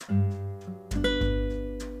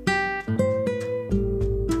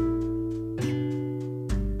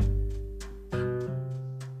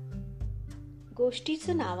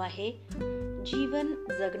गोष्टीचं नाव आहे जीवन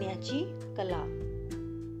जगण्याची कला.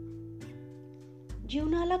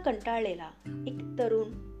 जीवनाला कंटाळलेला एक तरुण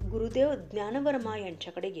गुरुदेव ज्ञानवर्मा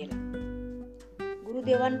यांच्याकडे गेला.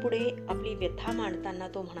 गुरुदेवांपुढे आपली व्यथा मांडताना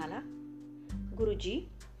तो म्हणाला, गुरुजी,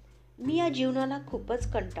 मी या जीवनाला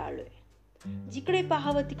खूपच कंटाळलोय. जिकडे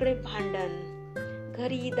पाहावं तिकडे भांडण,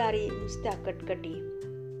 घरी दारी नुसत्या कटकटी.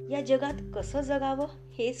 या जगात कसं जगावं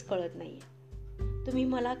हेच कळत नाहीये. तुम्ही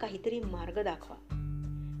मला काहीतरी मार्ग दाखवा.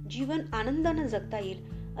 जीवन आनंदानं जगता येईल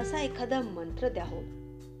असा एखादा मंत्र द्या हो.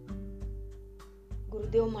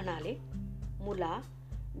 गुरुदेव म्हणाले, मुला,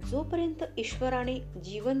 जोपर्यंत ईश्वराने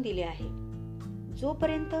जीवन दिले आहे,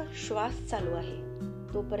 जोपर्यंत श्वास चालू आहे,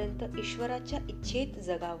 तोपर्यंत ईश्वराच्या इच्छेत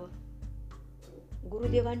जगावं.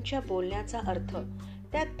 गुरुदेवांच्या बोलण्याचा अर्थ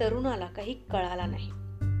त्या तरुणाला काही कळाला नाही.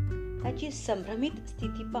 त्याची संभ्रमित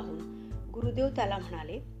स्थिती पाहून गुरुदेव त्याला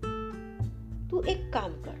म्हणाले, तू एक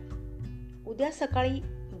काम कर. उद्या सकाळी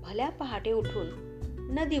भल्या पहाटे उठून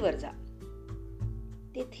नदीवर जा.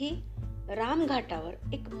 तेथे रामघाटावर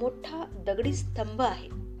एक मोठा दगडी स्तंभ आहे.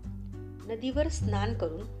 नदीवर स्नान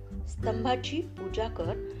करून स्तंभाची पूजा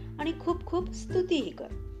कर आणि खूप खूप स्तुतीही कर.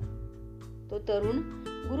 तो तरुण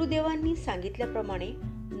गुरुदेवांनी सांगितल्याप्रमाणे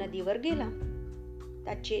नदीवर गेला.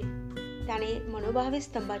 त्याने मनोभावे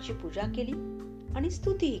स्तंभाची पूजा केली आणि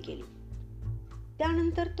स्तुतीही केली.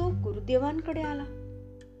 त्यानंतर तो गुरुदेवांकडे आला.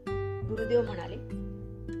 गुरुदेव म्हणाले,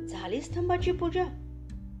 झाली स्तंभाची पूजा?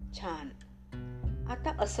 छान.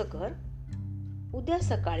 आता असं कर, उद्या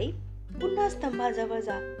सकाळी पुन्हा स्तंभाजवळ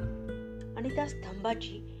जा आणि त्या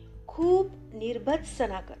स्तंभाची खूप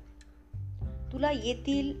निर्भत्सना कर. तुला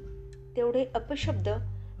येतील तेवढे अपशब्द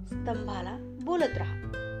स्तंभाला बोलत राहा.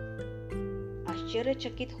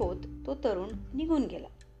 आश्चर्यचकित होत तो तरुण निघून गेला.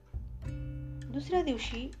 दुसऱ्या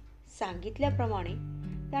दिवशी सांगितल्याप्रमाणे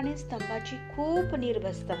त्याने स्तंभाची खूप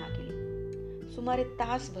निर्भत्सना केली. सुमारे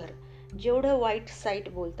तासभर जेवढं वाईट साईट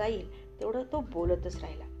बोलता येईल तेवढं तो बोलतच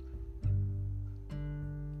राहिला.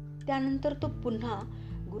 त्यानंतर तो पुन्हा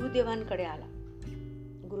गुरुदेवांकडे आला.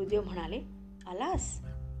 गुरुदेव म्हणाले, आलास?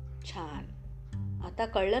 छान. आता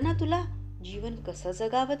कळलं ना तुला जीवन कसं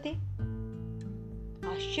जगावं ते?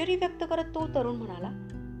 आश्चर्य व्यक्त करत तो तरुण म्हणाला,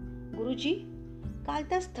 गुरुजी, काल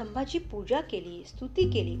त्या स्तंभाची पूजा केली, स्तुती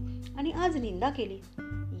केली आणि आज निंदा केली.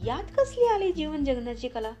 यात कसली आली जीवन जगण्याची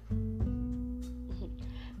कला?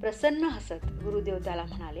 प्रसन्न हसत गुरुदेव त्याला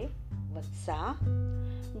म्हणाले, वत्सा,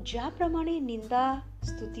 ज्याप्रमाणे निंदा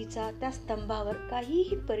स्तुतीचा त्या स्तंभावर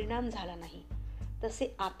काहीही परिणाम झाला नाही,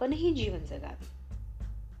 तसे आपणही जीवन जगावे.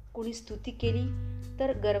 कुणी स्तुती केली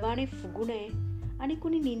तर गर्वाने फुगू नये आणि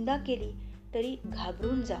कुणी निंदा केली तरी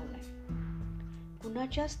घाबरून जाऊ नये.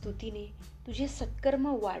 कुणाच्या स्तुतीने तुझे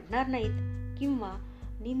सत्कर्म वाढणार नाहीत किंवा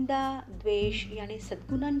निंदा द्वेष याने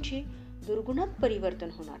सद्गुणांचे दुर्गुणात परिवर्तन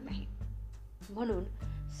होणार नाही. म्हणून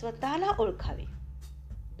स्वतःला ओळखावे.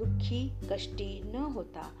 दुःखी कष्टी न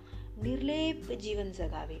होता निर्लेप जीवन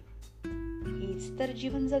जगावे. हीच तर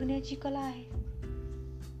जीवन जगण्याची कला आहे.